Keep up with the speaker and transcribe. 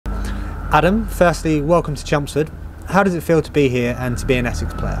Adam, firstly, welcome to Chelmsford. How does it feel to be here and to be an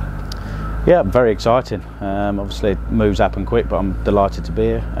Essex player? Yeah, very exciting. Obviously moves happen quick, but I'm delighted to be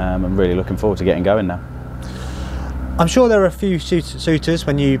here. I'm really looking forward to getting going now. I'm sure there were a few suitors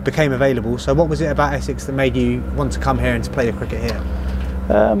when you became available, so what was it about Essex that made you want to come here and to play your cricket here?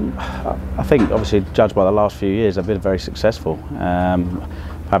 I think obviously judged by the last few years I've been very successful.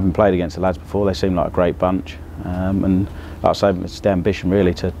 Having played against the lads before, they seem like a great bunch, and like I say, it's the ambition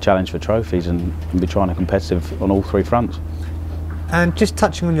really to challenge for trophies and be trying to competitive on all three fronts. And just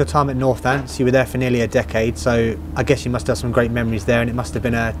touching on your time at Northamptonshire, you were there for nearly a decade, so I guess you must have some great memories there, and it must have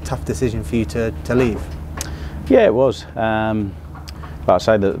been a tough decision for you to leave. Yeah, it was. Like I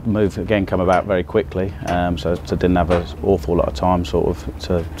say, the move again came about very quickly, so I didn't have an awful lot of time sort of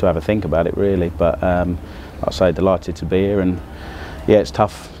to have a think about it really. But like I say, delighted to be here, and yeah, it's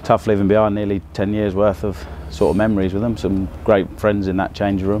tough leaving behind nearly 10 years worth of sort of memories with them. Some great friends in that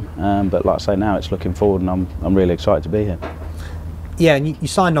change room, but like I say, now it's looking forward, and I'm really excited to be here. Yeah, and you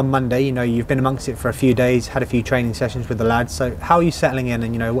signed on Monday. You know, you've been amongst it for a few days, had a few training sessions with the lads. So how are you settling in,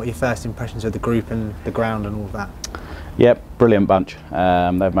 and what are your first impressions of the group and the ground and all of that? Yep, brilliant bunch.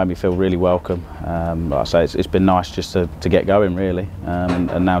 They've made me feel really welcome. Like I say, it's been nice just to get going really,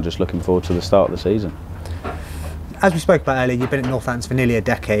 and now just looking forward to the start of the season. As we spoke about earlier, you've been at Northampton for nearly a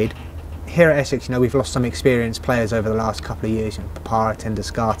decade. Here at Essex, we've lost some experienced players over the last couple of years. Papara, Tender,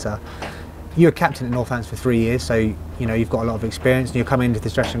 Scarter. You were captain at Northampton for 3 years, so you've got a lot of experience, and you're coming into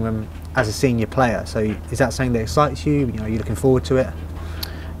this dressing room as a senior player. So is that something that excites you? Are you looking forward to it?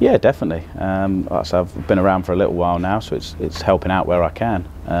 Yeah, definitely. Like I say, I've been around for a little while now, so it's helping out where I can.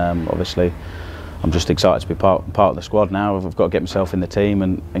 Obviously, I'm just excited to be part of the squad now. I've got to get myself in the team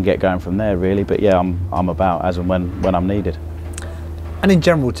and get going from there really. But yeah, I'm about as and when I'm needed. And in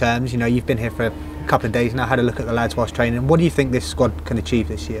general terms, you've been here for a couple of days now, had a look at the lads whilst training. What do you think this squad can achieve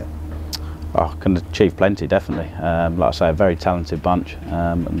this year? Oh, can achieve plenty, definitely. Like I say, a very talented bunch,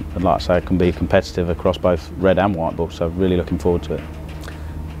 and like I say, can be competitive across both red and white ball, so really looking forward to it.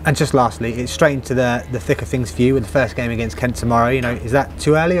 And just lastly, it's straight into the thick of things for you with the first game against Kent tomorrow. Is that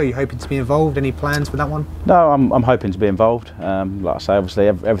too early? Are you hoping to be involved? Any plans for that one? No, I'm hoping to be involved. Like I say, obviously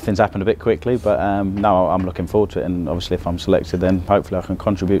everything's happened a bit quickly, but no, I'm looking forward to it, and obviously if I'm selected, then hopefully I can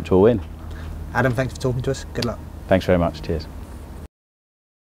contribute to a win. Adam, thanks for talking to us. Good luck. Thanks very much. Cheers.